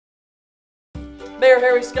Mayor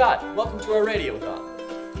Harry Scott, welcome to our radio-a-thon.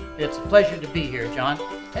 It's a pleasure to be here, John.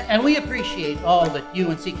 And we appreciate all that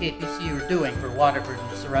you and CKPC are doing for Waterford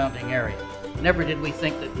and the surrounding area. Never did we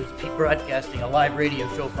think that we'd be broadcasting a live radio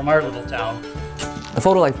show from our little town. The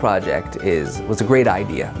Photo Life project was a great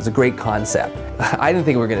idea. It was a great concept. I didn't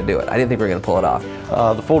think we were going to do it. I didn't think we were going to pull it off.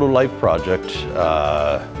 The Photo Life project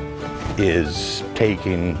is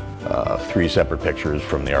taking 3 separate pictures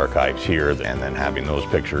from the archives here and then having those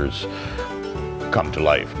pictures come to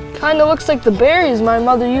life. Kinda looks like the berries my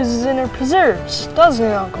mother uses in her preserves, doesn't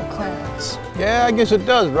it, Uncle Clarence? Yeah, I guess it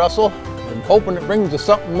does, Russell. I'm hoping it brings us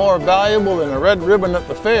something more valuable than a red ribbon at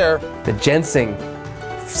the fair. The ginseng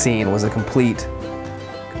scene was a complete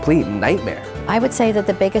nightmare. I would say that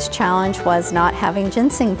the biggest challenge was not having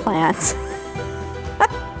ginseng plants.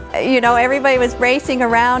 You know, everybody was racing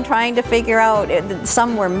around trying to figure out,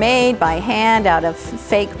 some were made by hand out of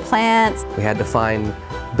fake plants. We had to find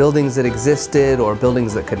buildings that existed or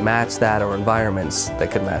buildings that could match that or environments that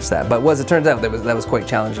could match that. But as it turns out, that was quite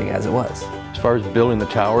challenging as it was. As far as building the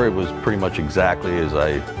tower, it was pretty much exactly as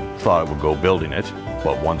I thought I would go building it.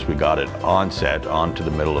 But once we got it on set, onto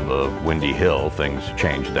the middle of a windy hill, things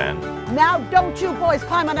changed then. Now don't you boys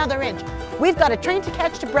climb another inch. We've got a train to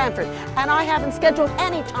catch to Brantford, and I haven't scheduled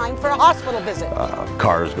any time for a hospital visit.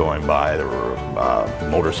 Cars going by, there were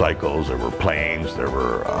motorcycles, there were planes, there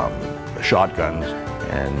were shotguns,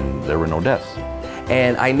 and there were no deaths.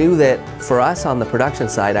 And I knew that for us on the production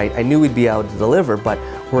side, I knew we'd be able to deliver, but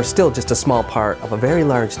we're still just a small part of a very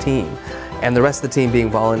large team. And the rest of the team being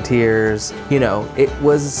volunteers, you know, it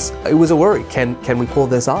was a worry. Can we pull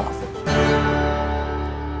this off?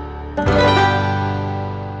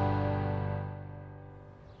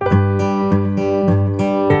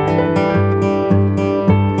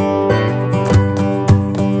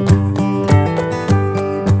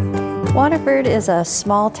 Waterford is a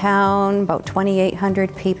small town, about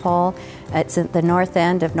 2,800 people. It's at the north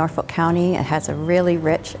end of Norfolk County. It has a really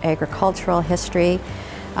rich agricultural history.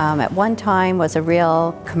 At one time was a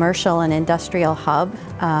real commercial and industrial hub,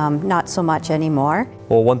 not so much anymore.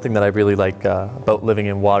 Well, one thing that I really like about living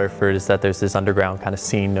in Waterford is that there's this underground kind of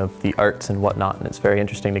scene of the arts and whatnot, and it's very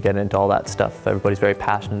interesting to get into all that stuff. Everybody's very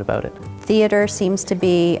passionate about it. Theater seems to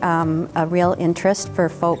be a real interest for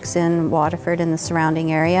folks in Waterford and the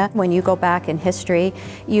surrounding area. When you go back in history,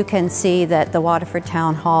 you can see that the Waterford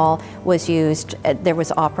Town Hall was used, there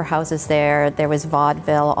was opera houses there was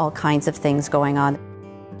vaudeville, all kinds of things going on.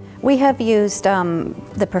 We have used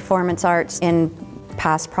the performance arts in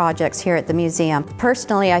past projects here at the museum.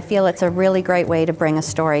 Personally, I feel it's a really great way to bring a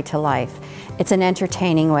story to life. It's an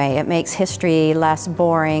entertaining way. It makes history less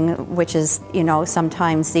boring, which is, you know,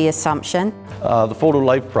 sometimes the assumption. The Photo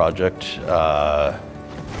Life project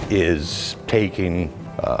is taking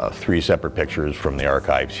 3 separate pictures from the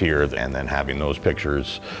archives here and then having those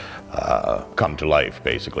pictures come to life,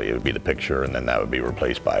 basically. It would be the picture and then that would be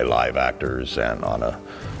replaced by live actors and on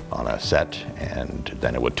a set, and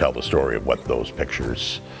then it would tell the story of what those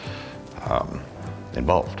pictures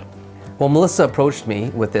involved. Well, Melissa approached me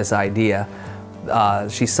with this idea.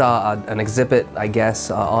 She saw an exhibit, I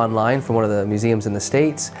guess, online from one of the museums in the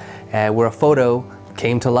States, where a photo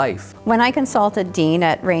came to life. When I consulted Dean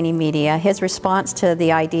at Rainy Media, his response to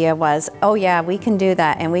the idea was, oh yeah, we can do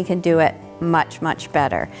that and we can do it much, much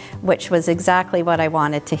better, which was exactly what I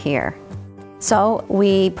wanted to hear. So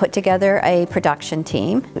we put together a production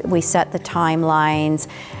team. We set the timelines,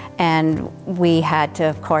 and we had to,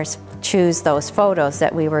 of course, choose those photos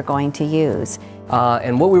that we were going to use.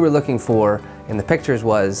 And what we were looking for in the pictures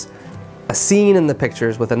was a scene in the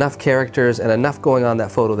pictures with enough characters and enough going on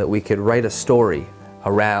that photo that we could write a story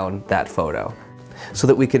around that photo, so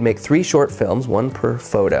that we could make 3 short films, 1 per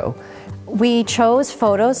photo. We chose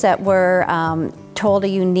photos that were told a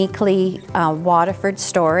uniquely Waterford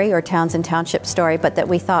story or Townsend Township story, but that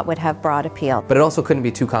we thought would have broad appeal. But it also couldn't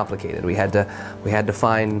be too complicated. We had to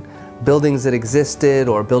find buildings that existed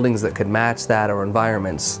or buildings that could match that or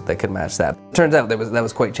environments that could match that. Turns out that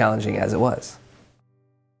was quite challenging as it was.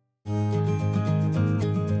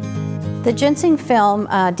 The ginseng film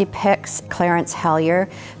depicts Clarence Hellier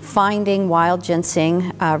finding wild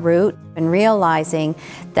ginseng root and realizing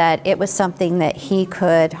that it was something that he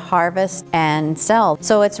could harvest and sell.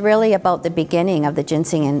 So it's really about the beginning of the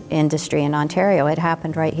ginseng industry in Ontario. It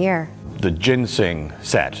happened right here. The ginseng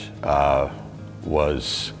set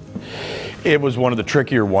was one of the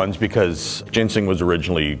trickier ones because ginseng was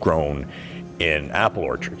originally grown in apple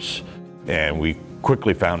orchards, and we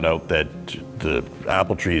quickly found out that the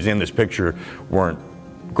apple trees in this picture weren't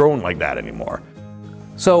grown like that anymore.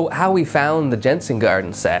 So how we found the ginseng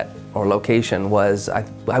garden set or location was,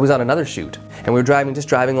 I was on another shoot, and we were just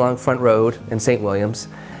driving along Front Road in St. Williams,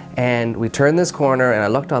 and we turned this corner and I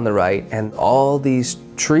looked on the right, and all these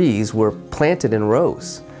trees were planted in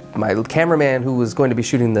rows. My cameraman, who was going to be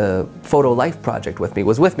shooting the Photo Life project with me,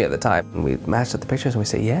 was with me at the time. And we matched up the pictures and we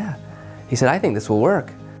said, yeah. He said, I think this will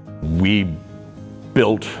work. We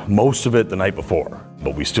built most of it the night before,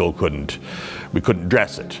 but we still couldn't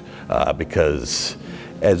dress it because,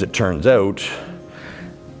 as it turns out,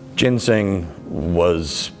 ginseng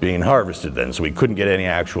was being harvested then, so we couldn't get any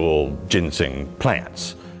actual ginseng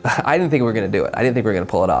plants. I didn't think we were going to do it. I didn't think we were going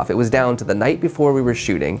to pull it off. It was down to the night before we were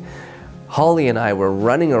shooting. Holly and I were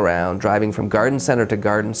running around, driving from garden center to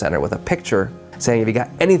garden center with a picture saying, have you got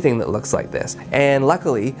anything that looks like this? And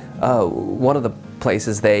luckily, one of the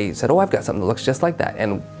places, they said, oh, I've got something that looks just like that.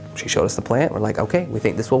 And she showed us the plant. We're like, okay, we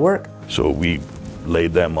think this will work. So we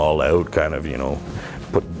laid them all out, kind of, you know,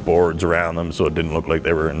 put boards around them so it didn't look like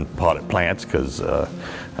they were in potted plants, because I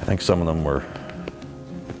think some of them were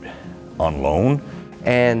on loan.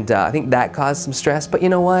 And I think that caused some stress, but you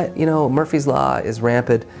know what? You know, Murphy's Law is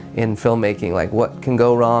rampant in filmmaking. Like, what can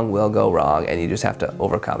go wrong will go wrong, and you just have to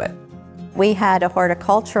overcome it. We had a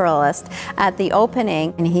horticulturalist at the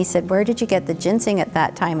opening, and he said, where did you get the ginseng at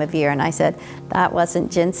that time of year? And I said, that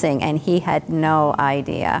wasn't ginseng, and he had no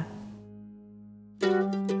idea.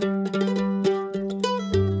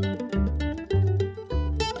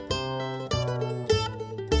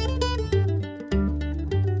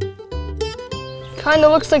 Kinda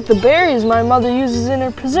looks like the berries my mother uses in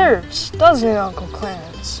her preserves, doesn't it, Uncle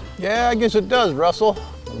Clarence? Yeah, I guess it does, Russell.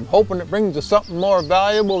 I'm hoping it brings us something more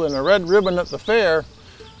valuable than a red ribbon at the fair.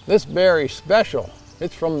 This berry's special.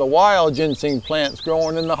 It's from the wild ginseng plants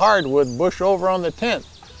growing in the hardwood bush over on the tent.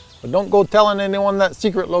 But don't go telling anyone that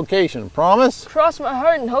secret location, promise? Cross my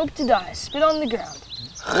heart and hope to die. Spit on the ground.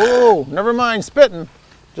 Whoa, never mind spitting.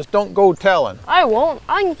 Just don't go telling. I won't.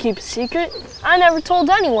 I can keep a secret. I never told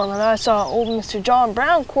anyone that I saw old Mr. John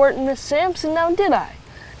Brown courting Miss Sampson, now did I?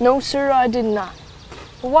 No, sir, I did not.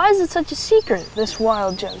 But why is it such a secret, this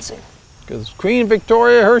wild ginseng? Because Queen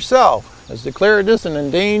Victoria herself has declared this an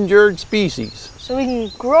endangered species. So we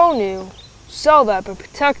can grow new, sell that, but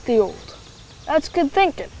protect the old. That's good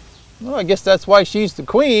thinking. Well, I guess that's why she's the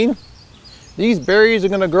queen. These berries are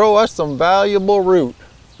going to grow us some valuable root.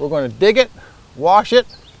 We're going to dig it, wash it,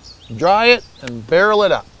 dry it, and barrel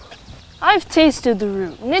it up. I've tasted the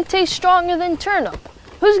root, and it tastes stronger than turnip.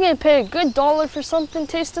 Who's going to pay a good $1 for something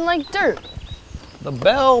tasting like dirt? The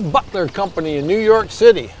Bell Butler Company in New York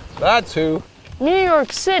City. That's who. New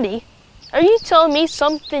York City? Are you telling me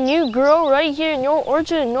something you grow right here in your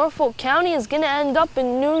orchard in Norfolk County is going to end up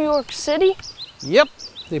in New York City? Yep.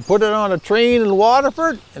 They put it on a train in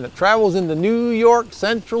Waterford, and it travels into New York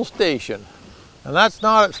Central Station. And that's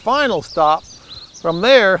not its final stop. From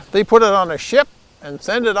there, they put it on a ship and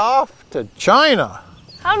send it off to China.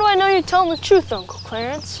 How do I know you're telling the truth, Uncle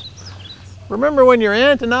Clarence? Remember when your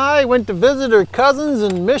aunt and I went to visit her cousins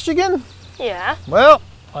in Michigan? Yeah. Well,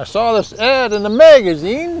 I saw this ad in the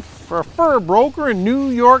magazine for a fur broker in New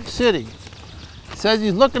York City. It says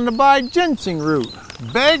he's looking to buy ginseng root,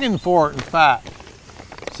 begging for it in fact.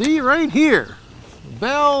 See right here,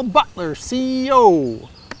 Bell Butler CEO.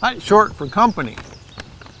 That's short for company.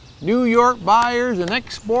 New York buyers and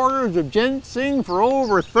exporters of ginseng for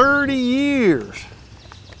over 30 years.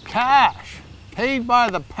 Cash, paid by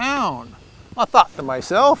the pound. I thought to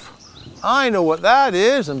myself, I know what that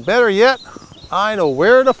is, and better yet, I know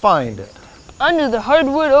where to find it. Under the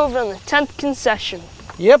hardwood over on the 10th concession.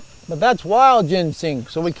 Yep, but that's wild ginseng,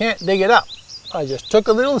 so we can't dig it up. I just took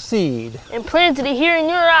a little seed. And planted it here in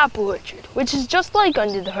your apple orchard, which is just like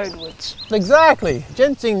under the hardwoods. Exactly.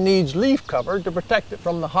 Ginseng needs leaf cover to protect it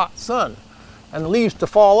from the hot sun, and the leaves to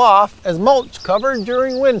fall off as mulch cover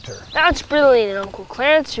during winter. That's brilliant, Uncle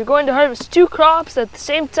Clarence. You're going to harvest 2 crops at the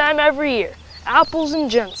same time every year, apples and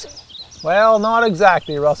ginseng. Well, not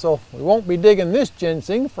exactly, Russell. We won't be digging this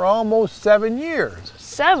ginseng for almost 7 years.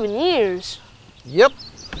 7 years? Yep.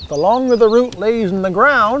 The longer the root lays in the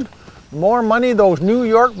ground, the more money those New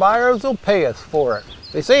York buyers will pay us for it.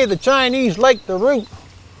 They say the Chinese like the root.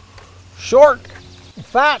 Short,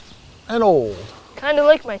 fat, and old. Kind of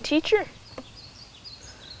like my teacher.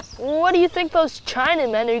 What do you think those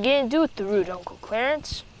Chinamen are going to do with the root, Uncle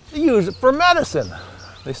Clarence? They use it for medicine.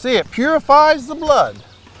 They say it purifies the blood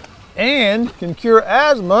and can cure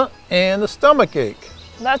asthma and a stomach ache.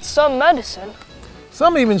 That's some medicine.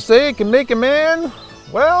 Some even say it can make a man,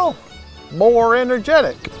 well, more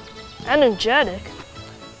energetic. Energetic?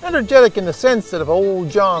 Energetic in the sense that if old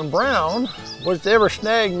John Brown was to ever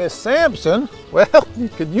snag Miss Sampson, well, he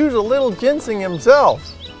could use a little ginseng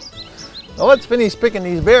himself. Well, let's finish picking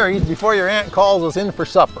these berries before your aunt calls us in for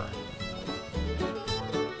supper.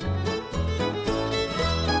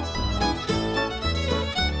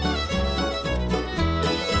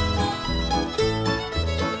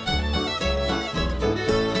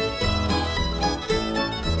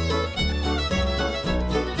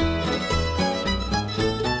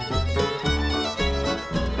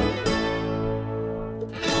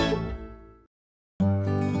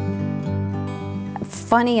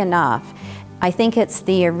 Funny enough, I think it's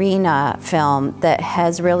the Arena film that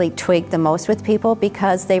has really twigged the most with people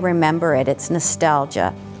because they remember it. It's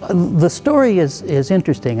nostalgia. The story is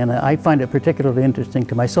interesting, and I find it particularly interesting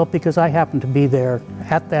to myself because I happened to be there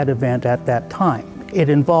at that event at that time. It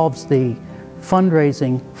involves the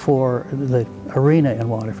fundraising for the arena in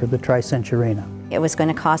Waterford, the Tri-Centurina. It was going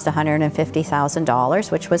to cost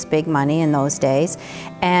 $150,000, which was big money in those days.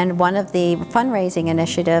 And one of the fundraising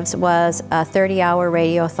initiatives was a 30-hour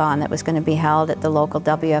radio-a-thon that was going to be held at the local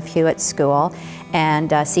W.F. Hewitt School. And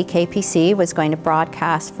CKPC was going to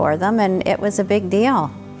broadcast for them, and it was a big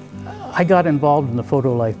deal. I got involved in the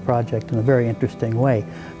Photo Life project in a very interesting way.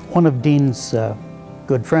 One of Dean's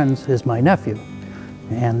good friends is my nephew.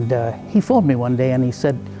 And he phoned me one day and he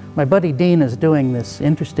said, my buddy Dean is doing this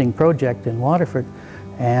interesting project in Waterford,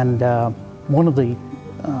 and one of the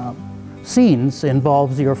scenes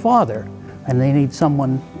involves your father, and they need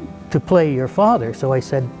someone to play your father. So I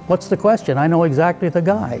said, what's the question? I know exactly the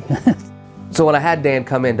guy. So when I had Dan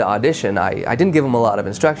come in to audition, I didn't give him a lot of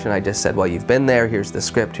instruction. I just said, well, you've been there, here's the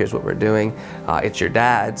script, here's what we're doing. It's your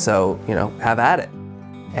dad, so, you know, have at it.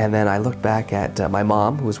 And then I looked back at my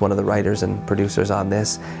mom, who was one of the writers and producers on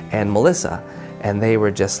this, and Melissa, and they were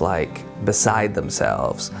just like beside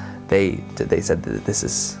themselves. They said, this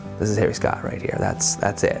is Harry Scott right here,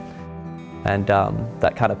 that's it. And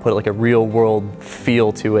that kind of put like a real world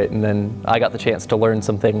feel to it. And then I got the chance to learn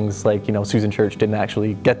some things like, you know, Susan Church didn't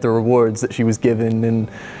actually get the rewards that she was given, and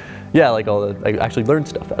yeah, like I actually learned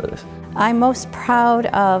stuff out of this. I'm most proud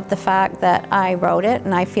of the fact that I wrote it,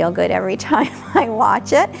 and I feel good every time I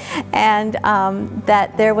watch it, and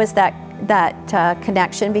that there was that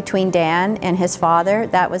connection between Dan and his father.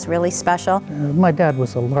 That was really special. My dad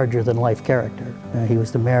was a larger-than-life character. He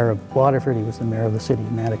was the mayor of Waterford, he was the mayor of the city of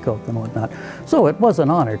Nanticoke and whatnot. So it was an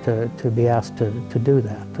honor to be asked to do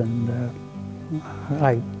that, and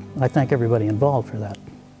I thank everybody involved for that.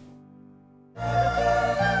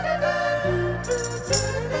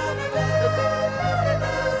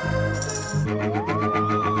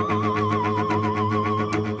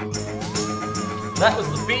 That was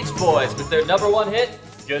the Beach Boys with their #1 hit,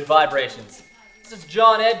 Good Vibrations. This is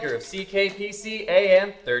John Edgar of CKPC AM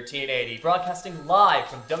 1380, broadcasting live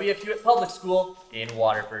from W.F. Hewitt Public School in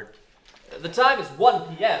Waterford. The time is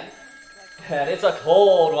 1 p.m., and it's a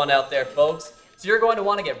cold one out there, folks. So you're going to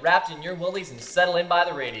want to get wrapped in your woolies and settle in by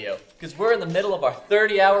the radio, because we're in the middle of our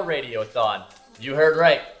 30-hour radio-a-thon. You heard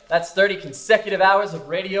right. That's 30 consecutive hours of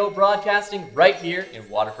radio broadcasting right here in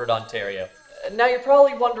Waterford, Ontario. Now you're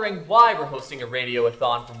probably wondering why we're hosting a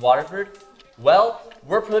radio-a-thon from Waterford. Well,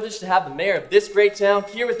 we're privileged to have the mayor of this great town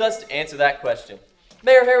here with us to answer that question.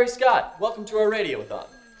 Mayor Harry Scott, welcome to our radio-a-thon.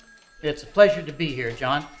 It's a pleasure to be here,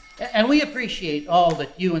 John. And we appreciate all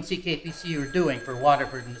that you and CKPC are doing for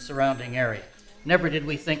Waterford and the surrounding area. Never did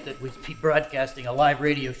we think that we'd be broadcasting a live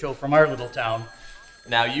radio show from our little town.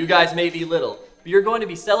 Now you guys may be little, but you're going to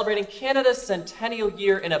be celebrating Canada's centennial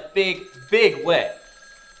year in a big, big way.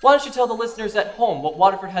 Why don't you tell the listeners at home what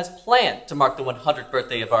Waterford has planned to mark the 100th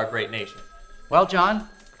birthday of our great nation? Well, John,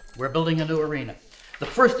 we're building a new arena, the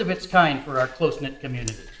first of its kind for our close-knit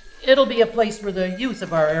community. It'll be a place where the youth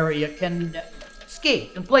of our area can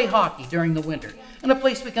skate and play hockey during the winter, and a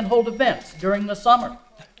place we can hold events during the summer.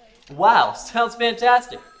 Wow, sounds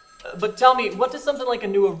fantastic. But tell me, what does something like a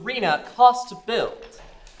new arena cost to build?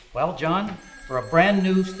 Well, John, for a brand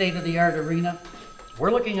new state-of-the-art arena, we're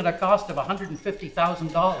looking at a cost of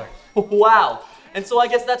 $150,000. Wow, and so I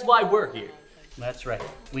guess that's why we're here. That's right.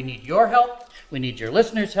 We need your help, we need your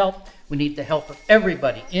listeners' help, we need the help of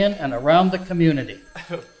everybody in and around the community.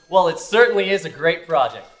 Well, it certainly is a great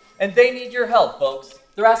project, and they need your help, folks.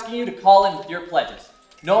 They're asking you to call in with your pledges.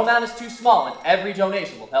 No amount is too small, and every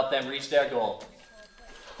donation will help them reach their goal.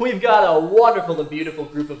 We've got a wonderful and beautiful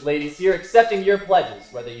group of ladies here accepting your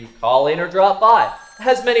pledges, whether you call in or drop by,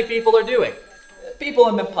 as many people are doing. People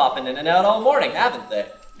have been popping in and out all morning, haven't they?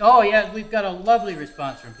 Oh, yeah, we've got a lovely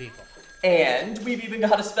response from people. And we've even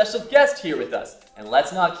got a special guest here with us. And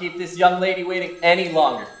let's not keep this young lady waiting any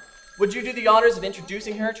longer. Would you do the honors of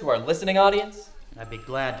introducing her to our listening audience? I'd be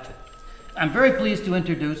glad to. I'm very pleased to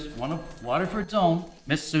introduce one of Waterford's own,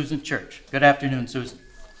 Miss Susan Church. Good afternoon, Susan.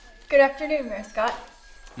 Good afternoon, Mayor Scott.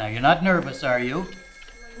 Now, you're not nervous, are you?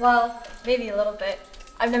 Well, maybe a little bit.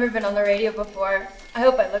 I've never been on the radio before. I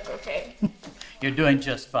hope I look okay. You're doing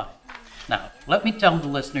just fine. Now, let me tell the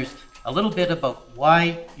listeners a little bit about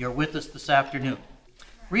why you're with us this afternoon.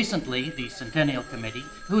 Recently, the Centennial Committee,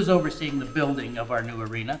 who's overseeing the building of our new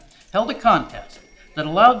arena, held a contest that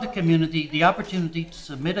allowed the community the opportunity to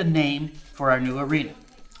submit a name for our new arena.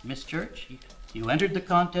 Miss Church, you entered the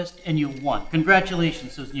contest and you won.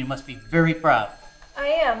 Congratulations, Susan. You must be very proud. I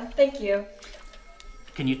am, thank you.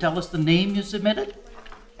 Can you tell us the name you submitted?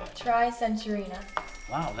 Tri-Centurina.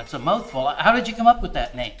 Wow, that's a mouthful. How did you come up with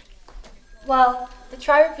that name? Well, the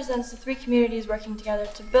Tri represents the three communities working together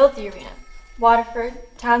to build the arena: Waterford,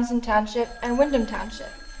 Townsend Township, and Wyndham Township.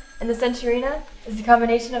 And the Centurina is the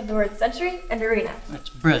combination of the word century and arena. That's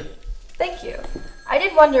brilliant. Thank you. I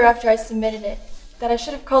did wonder after I submitted it that I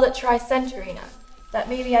should have called it Tri-Centurina, that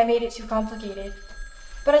maybe I made it too complicated.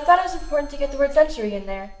 But I thought it was important to get the word century in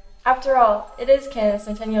there. After all, it is Canada's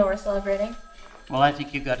centennial we're celebrating. Well, I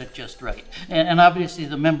think you got it just right. And obviously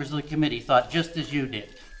the members of the committee thought just as you did.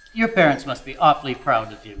 Your parents must be awfully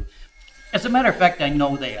proud of you. As a matter of fact, I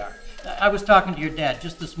know they are. I was talking to your dad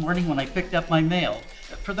just this morning when I picked up my mail.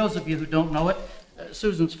 For those of you who don't know it,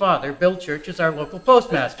 Susan's father, Bill Church, is our local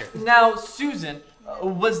postmaster. Now, Susan,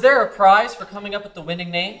 was there a prize for coming up with the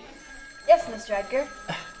winning name? Yes, Mr. Edgar.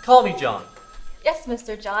 Call me John. Yes,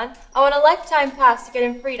 Mr. John. I want a lifetime pass to get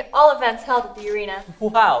in free to all events held at the arena.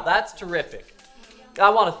 Wow, that's terrific. I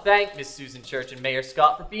want to thank Miss Susan Church and Mayor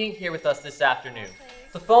Scott for being here with us this afternoon.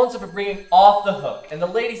 The phones have been ringing off the hook, and the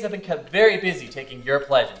ladies have been kept very busy taking your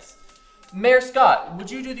pledges. Mayor Scott, would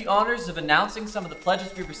you do the honors of announcing some of the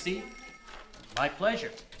pledges we've received? My pleasure.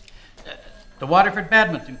 The Waterford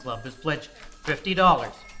Badminton Club has pledged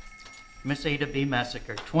 $50. Miss Ada B.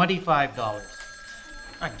 Massecar, $25.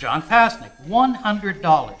 John Pasnick,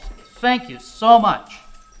 $100. Thank you so much.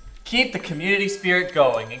 Keep the community spirit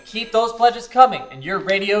going and keep those pledges coming, and you're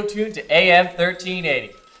radio tuned to AM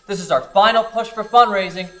 1380. This is our final push for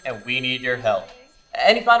fundraising, and we need your help.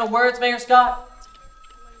 Any final words, Mayor Scott?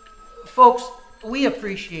 Folks, we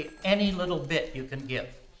appreciate any little bit you can give.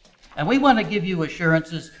 And we want to give you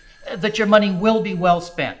assurances that your money will be well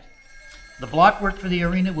spent. The block work for the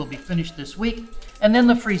arena will be finished this week, and then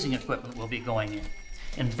the freezing equipment will be going in.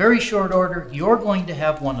 In very short order, you're going to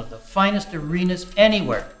have one of the finest arenas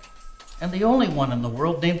anywhere, and the only one in the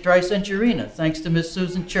world named Tri-Centurina, thanks to Miss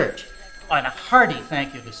Susan Church. And a hearty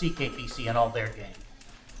thank you to CKPC and all their gang.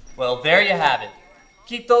 Well, there you have it.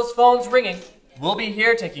 Keep those phones ringing. We'll be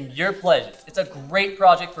here taking your pledges. It's a great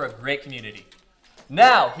project for a great community.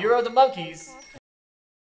 Now, here are the monkeys.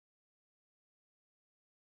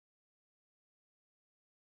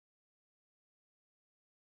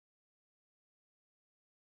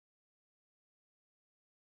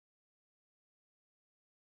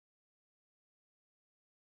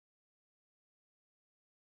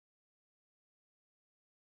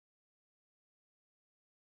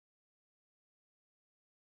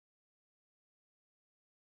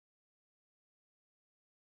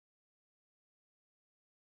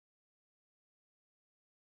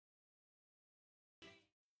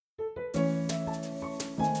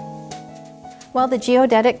 Well, the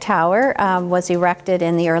geodetic tower was erected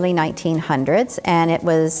in the early 1900s, and it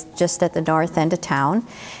was just at the north end of town.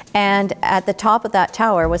 And at the top of that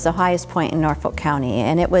tower was the highest point in Norfolk County,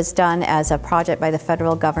 and it was done as a project by the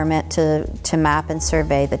federal government to map and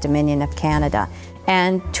survey the Dominion of Canada.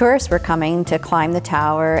 And tourists were coming to climb the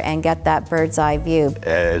tower and get that bird's eye view.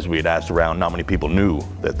 As we had asked around, not many people knew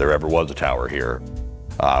that there ever was a tower here.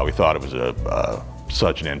 We thought it was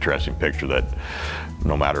such an interesting picture that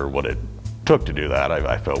no matter what it took to do that,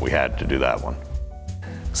 I felt we had to do that one.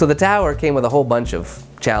 So the tower came with a whole bunch of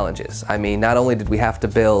challenges. I mean, not only did we have to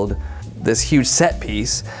build this huge set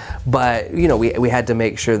piece, but you know, we had to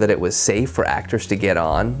make sure that it was safe for actors to get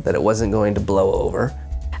on, that it wasn't going to blow over.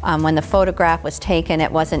 When the photograph was taken,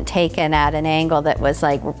 it wasn't taken at an angle that was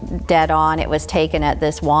like dead on. It was taken at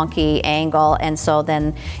this wonky angle, and so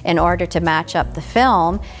then in order to match up the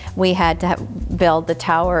film, we had to build the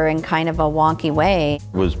tower in kind of a wonky way.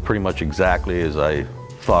 It was pretty much exactly as I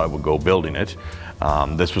thought I would go building it.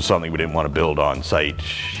 This was something we didn't want to build on site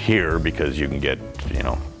here because you can get, you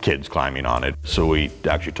know, kids climbing on it. So we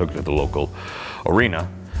actually took it to the local arena,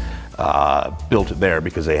 built it there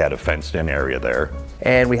because they had a fenced-in area there.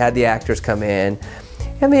 And we had the actors come in,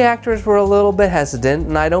 and the actors were a little bit hesitant,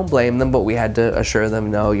 and I don't blame them, but we had to assure them,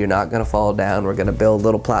 no, you're not going to fall down. We're going to build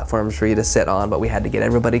little platforms for you to sit on, but we had to get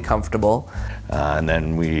everybody comfortable. And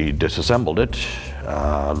then we disassembled it,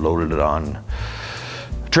 loaded it on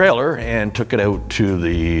trailer and took it out to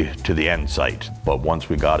the end site. But once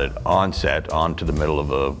we got it on set, onto the middle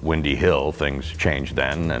of a windy hill, things changed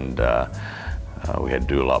then, and we had to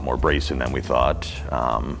do a lot more bracing than we thought.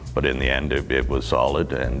 But in the end, it was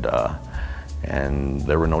solid, and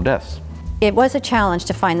there were no deaths. It was a challenge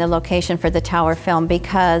to find the location for the tower film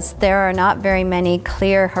because there are not very many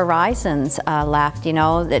clear horizons left. You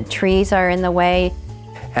know, the trees are in the way.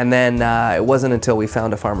 And then it wasn't until we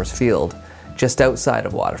found a farmer's field just outside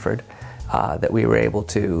of Waterford that we were able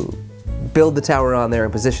to build the tower on there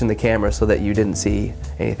and position the camera so that you didn't see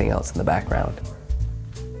anything else in the background.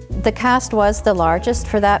 The cast was the largest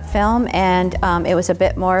for that film, and it was a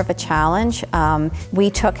bit more of a challenge.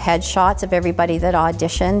 We took headshots of everybody that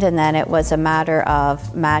auditioned, and then it was a matter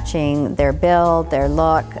of matching their build, their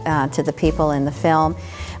look to the people in the film.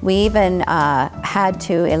 We even had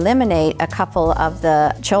to eliminate a couple of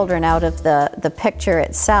the children out of the picture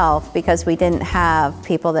itself because we didn't have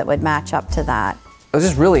people that would match up to that. I was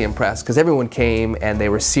just really impressed because everyone came and they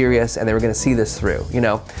were serious and they were going to see this through. You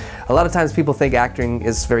know, a lot of times people think acting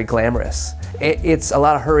is very glamorous. It's a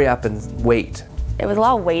lot of hurry up and wait. It was a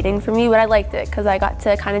lot of waiting for me, but I liked it because I got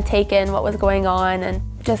to kind of take in what was going on and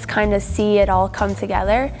just kind of see it all come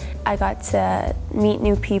together. I got to meet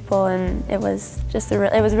new people, and it was just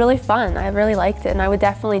it was really fun. I really liked it, and I would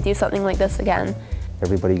definitely do something like this again.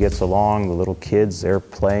 Everybody gets along, the little kids, they're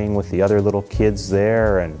playing with the other little kids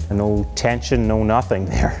there, and no tension, no nothing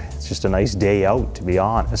there. It's just a nice day out, to be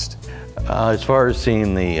honest. As far as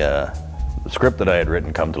seeing the script that I had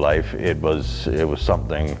written come to life, it was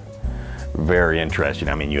something very interesting.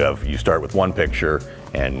 I mean, you start with one picture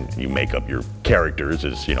and you make up your characters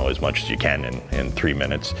as much as you can in 3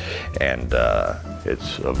 minutes, and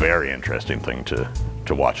it's a very interesting thing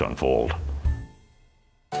to watch unfold.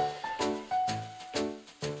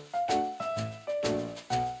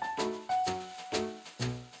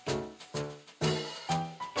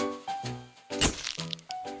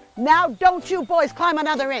 Now don't you boys climb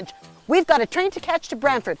another inch. We've got a train to catch to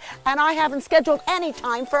Brantford, and I haven't scheduled any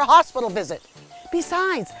time for a hospital visit.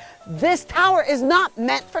 Besides, this tower is not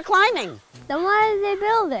meant for climbing. Then why did they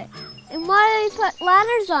build it? And why did they put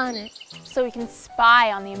ladders on it? So we can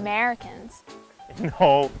spy on the Americans.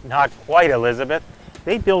 No, not quite, Elizabeth.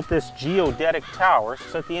 They built this geodetic tower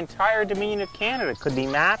so that the entire Dominion of Canada could be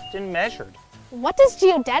mapped and measured. What does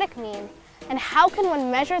geodetic mean? And how can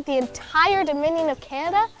one measure the entire Dominion of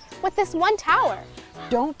Canada with this one tower?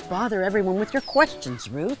 Don't bother everyone with your questions,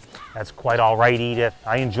 Ruth. That's quite all right, Edith.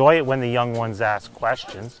 I enjoy it when the young ones ask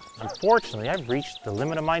questions. Unfortunately, I've reached the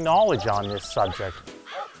limit of my knowledge on this subject.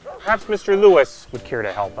 Perhaps Mr. Lewis would care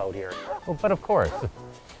to help out here. Oh, but of course.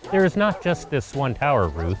 There is not just this one tower,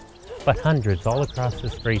 Ruth, but hundreds all across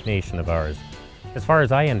this great nation of ours. As far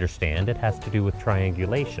as I understand, it has to do with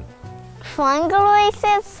triangulation. Triangle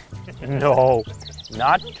races? No,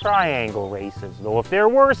 not triangle races. Though if there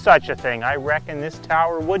were such a thing, I reckon this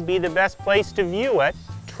tower would be the best place to view it.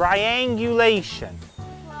 Triangulation.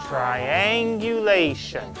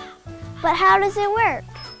 Triangulation. But how does it work?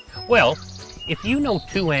 Well, if you know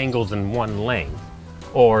two angles and one length,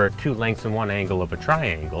 or two lengths and one angle of a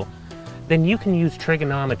triangle, then you can use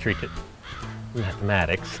trigonometry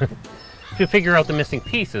mathematics to figure out the missing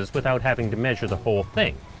pieces without having to measure the whole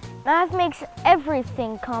thing. That makes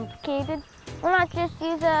everything complicated. Why not just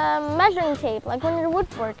use a measuring tape like when you're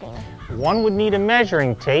woodworking? One would need a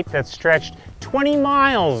measuring tape that stretched 20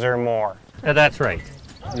 miles or more. That's right.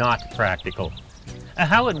 Not practical.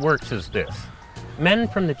 How it works is this. Men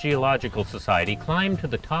from the Geological Society climb to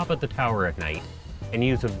the top of the tower at night and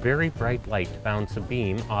use a very bright light to bounce a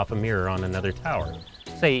beam off a mirror on another tower,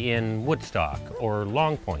 say in Woodstock or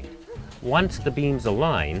Long Point. Once the beams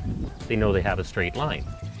align, they know they have a straight line.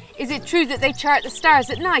 Is it true that they chart the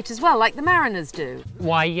stars at night as well, like the mariners do?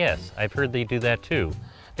 Why, yes, I've heard they do that too.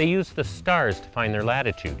 They use the stars to find their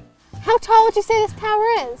latitude. How tall would you say this tower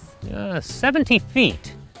is? 70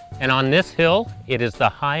 feet. And on this hill, it is the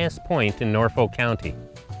highest point in Norfolk County.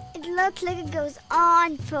 It looks like it goes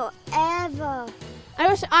on forever. I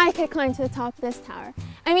wish I could climb to the top of this tower.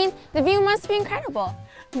 I mean, the view must be incredible.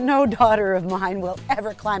 No daughter of mine will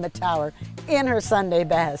ever climb a tower in her Sunday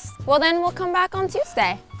best. Well, then we'll come back on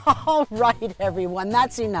Tuesday. All right, everyone,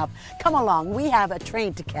 that's enough. Come along, we have a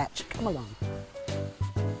train to catch. Come along.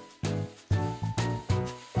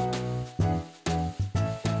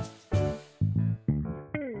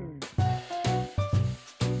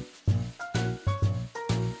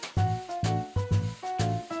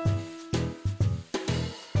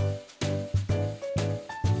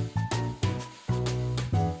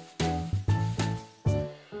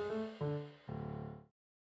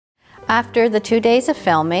 After the 2 days of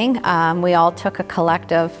filming, we all took a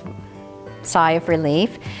collective sigh of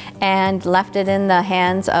relief and left it in the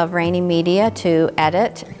hands of Rainy Media to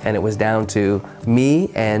edit. And it was down to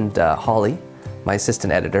me and Holly, my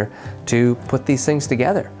assistant editor, to put these things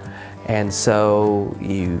together. And so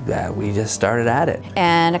we just started at it.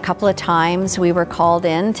 And a couple of times we were called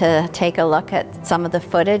in to take a look at some of the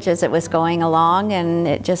footage as it was going along, and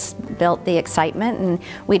it just built the excitement, and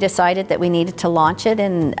we decided that we needed to launch it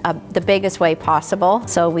in the biggest way possible.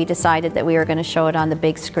 So we decided that we were going to show it on the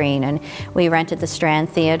big screen, and we rented the Strand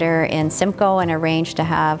Theatre in Simcoe and arranged to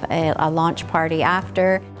have a launch party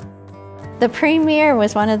after. The premiere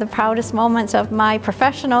was one of the proudest moments of my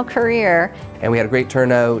professional career. And we had a great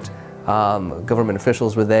turnout. Government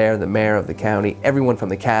officials were there, the mayor of the county, everyone from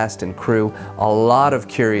the cast and crew, a lot of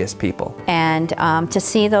curious people. And to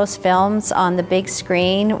see those films on the big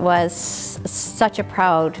screen was such a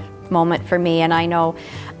proud moment for me, and I know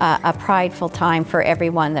a prideful time for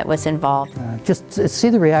everyone that was involved. Just to see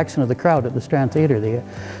the reaction of the crowd at the Strand Theatre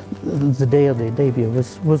the day of the debut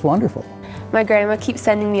was wonderful. My grandma keeps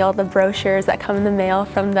sending me all the brochures that come in the mail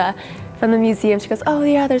from the museum. She goes, oh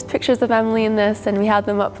yeah, there's pictures of Emily in this, and we have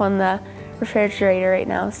them up on the refrigerator right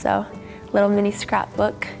now, so little mini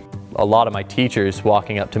scrapbook. A lot of my teachers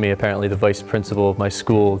walking up to me, apparently the vice principal of my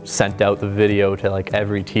school sent out the video to like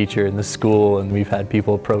every teacher in the school, and we've had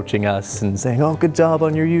people approaching us and saying, oh, good job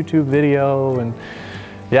on your YouTube video, and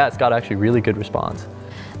yeah, it's got actually really good response.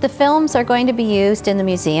 The films are going to be used in the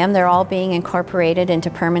museum. They're all being incorporated into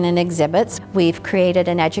permanent exhibits. We've created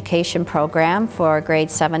an education program for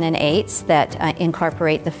grades 7 and 8s that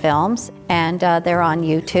incorporate the films, and they're on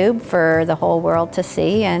YouTube for the whole world to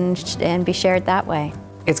see and be shared that way.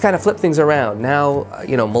 It's kind of flipped things around. Now,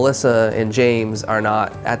 you know, Melissa and James are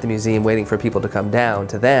not at the museum waiting for people to come down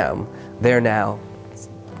to them. They're now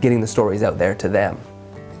getting the stories out there to them.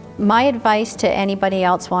 My advice to anybody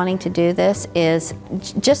else wanting to do this is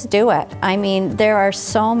just do it. I mean, there are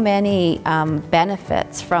so many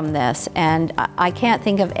benefits from this, and I can't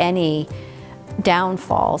think of any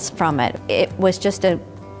downfalls from it. It was just a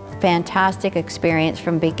fantastic experience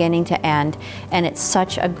from beginning to end, and it's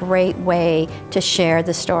such a great way to share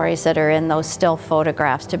the stories that are in those still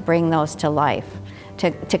photographs, to bring those to life,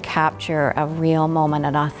 to capture a real moment,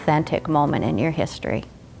 an authentic moment in your history.